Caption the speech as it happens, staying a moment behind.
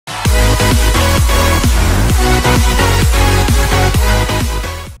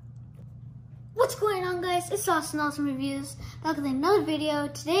it's Austin Awesome Reviews. Back with another video.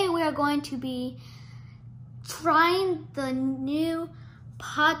 Today we are going to be trying the new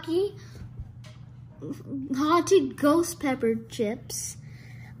Paqui haunted ghost pepper chips.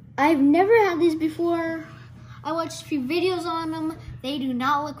 I've never had these before. I watched a few videos on them. They do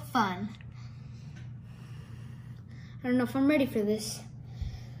not look fun. I don't know if I'm ready for this.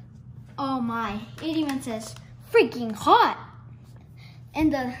 Oh my, it even says freaking hot.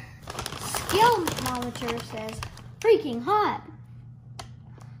 And the skill monitor says freaking hot.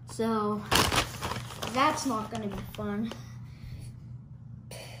 So that's not gonna be fun.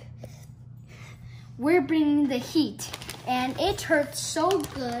 We're bringing the heat and it hurts so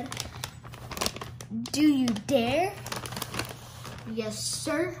good. Do you dare? Yes,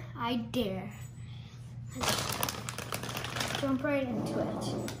 sir, I dare. Jump right into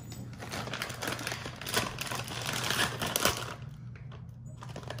it.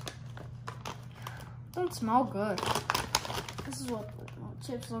 Don't smell good. This is what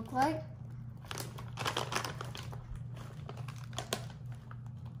chips look like.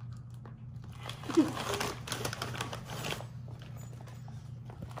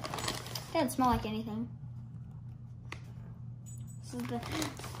 Doesn't smell like anything. This is the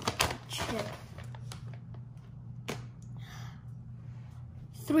chip.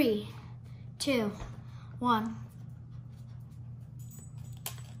 3, 2, 1.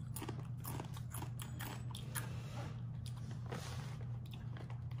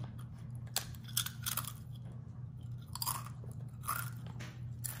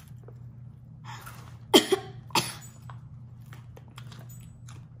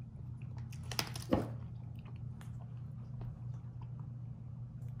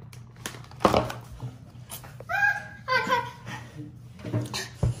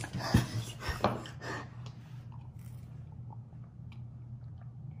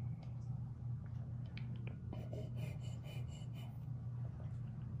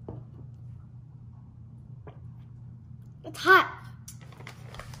 It's hot.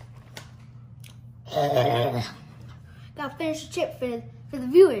 Gotta finish the chip for the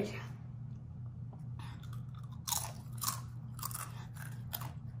viewers.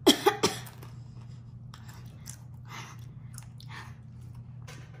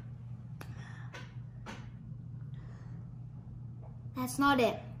 That's not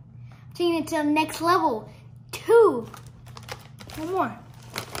it. I'm taking it to the next level. 2. One more.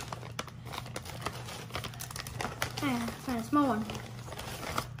 Find a small one.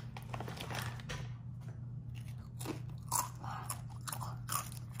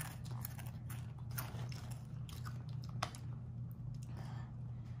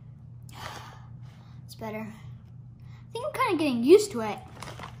 It's better. I think I'm kind of getting used to it.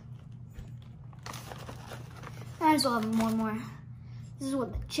 Might as well have one more. This is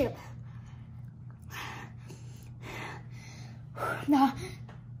what the chip. Now,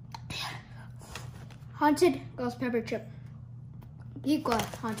 haunted ghost pepper chip. Equal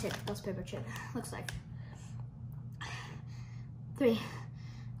haunted ghost pepper chip. Looks like. 3,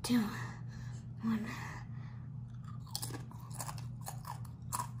 2, 1.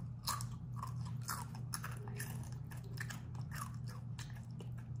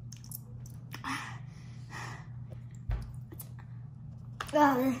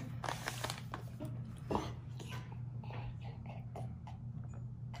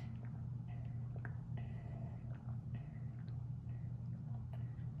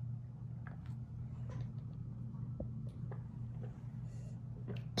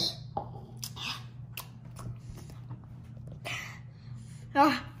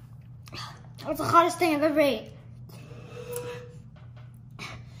 That's the hottest thing I've ever ate.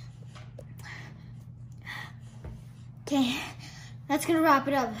 Okay, that's gonna wrap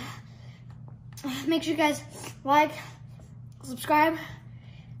it up. Make sure you guys like, subscribe,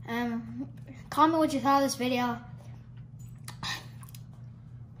 and comment what you thought of this video.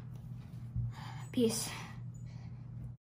 Peace.